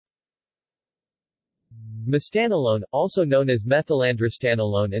Mestanolone, also known as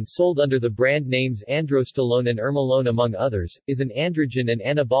methylandrostanolone and sold under the brand names androstalone and ermolone among others, is an androgen and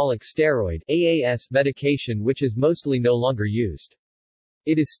anabolic steroid AAS medication which is mostly no longer used.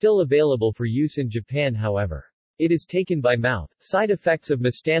 It is still available for use in Japan however. It is taken by mouth. Side effects of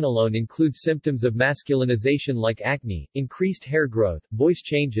mestanolone include symptoms of masculinization like acne, increased hair growth, voice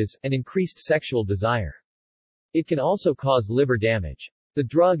changes, and increased sexual desire. It can also cause liver damage. The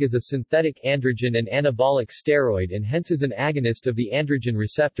drug is a synthetic androgen and anabolic steroid and hence is an agonist of the androgen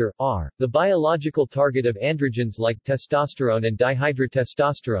receptor, R, the biological target of androgens like testosterone and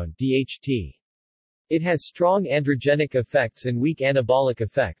dihydrotestosterone DHT. It has strong androgenic effects and weak anabolic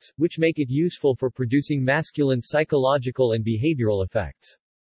effects, which make it useful for producing masculine psychological and behavioral effects.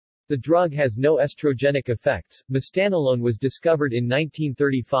 The drug has no estrogenic effects. Mestanolone was discovered in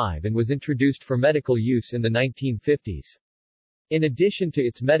 1935 and was introduced for medical use in the 1950s. In addition to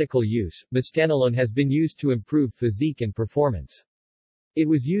its medical use, mestanolone has been used to improve physique and performance. It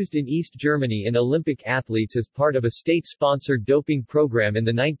was used in East Germany in Olympic athletes as part of a state-sponsored doping program in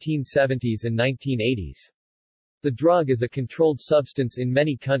the 1970s and 1980s. The drug is a controlled substance in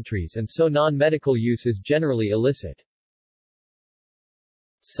many countries and so non-medical use is generally illicit.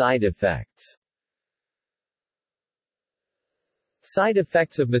 Side effects. Side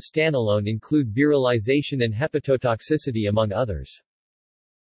effects of mestanolone include virilization and hepatotoxicity among others.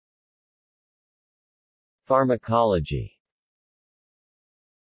 Pharmacology.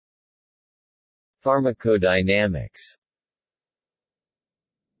 Pharmacodynamics.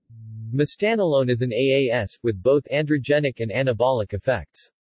 Mestanolone is an AAS, with both androgenic and anabolic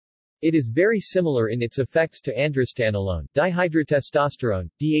effects. It is very similar in its effects to androstanolone, dihydrotestosterone,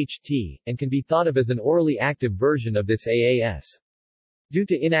 DHT, and can be thought of as an orally active version of this AAS. Due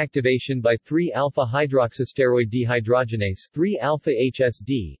to inactivation by 3-alpha-hydroxysteroid dehydrogenase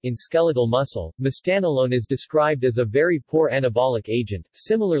 3-alpha-HSD in skeletal muscle, mestanolone is described as a very poor anabolic agent,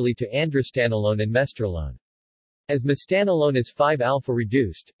 similarly to androstanolone and mestrolone. As mestanolone is 5-alpha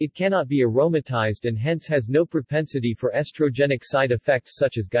reduced, it cannot be aromatized and hence has no propensity for estrogenic side effects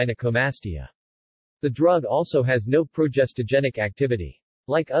such as gynecomastia. The drug also has no progestogenic activity.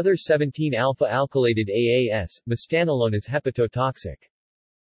 Like other 17-alpha alkylated AAS, mestanolone is hepatotoxic.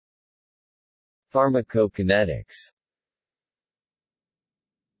 Pharmacokinetics.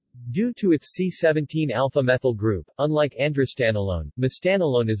 Due to its C17-alpha methyl group, unlike androstanolone,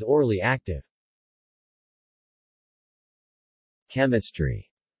 mestanolone is orally active.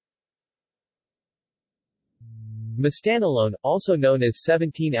 Chemistry. Mestanolone, also known as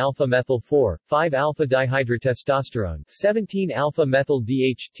 17-alpha-methyl-4, 5-alpha-dihydrotestosterone,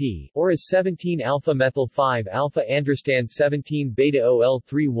 17-alpha-methyl-DHT, or as 17-alpha-methyl-5-alpha-androstan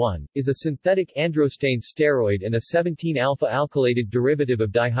 17-beta-OL31, is a synthetic androstane steroid and a 17-alpha alkylated derivative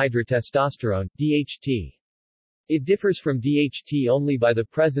of dihydrotestosterone, DHT. It differs from DHT only by the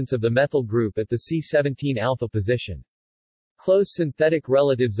presence of the methyl group at the C17-alpha position. Close synthetic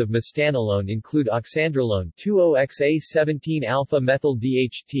relatives of mestanolone include oxandrolone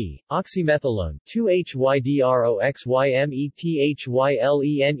 2-oxa-17-alpha-methyl-DHT, oxymethylone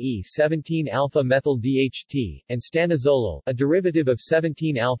 2-hydroxymethylene 17-alpha-methyl-DHT, and stanozolol, a derivative of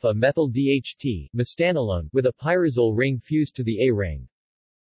 17-alpha-methyl-DHT, mestanolone, with a pyrazole ring fused to the A ring.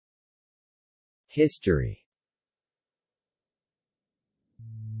 History.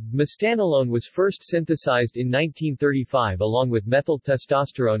 Mestanolone was first synthesized in 1935 along with methyl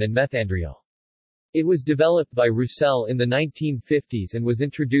testosterone and methandriol. It was developed by Roussel in the 1950s and was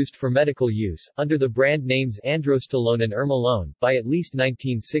introduced for medical use, under the brand names androstalone and ermolone, by at least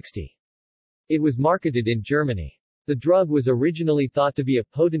 1960. It was marketed in Germany. The drug was originally thought to be a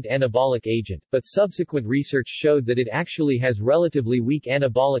potent anabolic agent, but subsequent research showed that it actually has relatively weak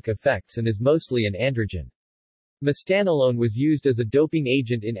anabolic effects and is mostly an androgen. Mestanolone was used as a doping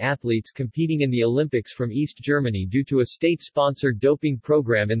agent in athletes competing in the Olympics from East Germany due to a state-sponsored doping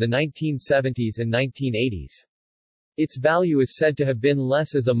program in the 1970s and 1980s. Its value is said to have been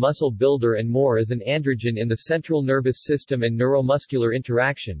less as a muscle builder and more as an androgen in the central nervous system and neuromuscular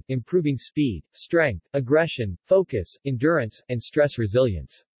interaction, improving speed, strength, aggression, focus, endurance, and stress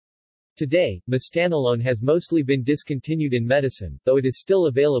resilience. Today, mestanolone has mostly been discontinued in medicine, though it is still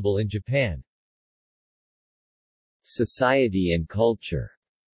available in Japan. Society and culture.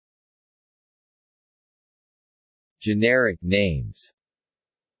 Generic names.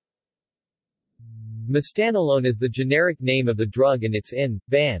 Mestanolone is the generic name of the drug in its IN,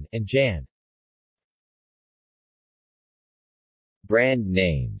 BAN, and JAN. Brand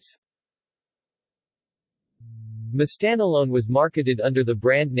names. Mestanolone was marketed under the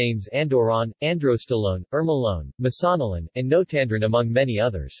brand names Andoron, Androstalone, Ermolone, Mestanolone, and Notandron among many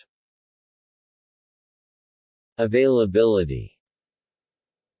others. Availability.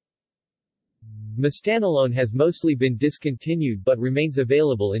 Mestanolone has mostly been discontinued but remains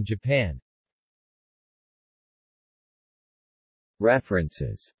available in Japan.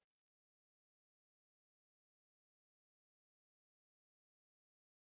 References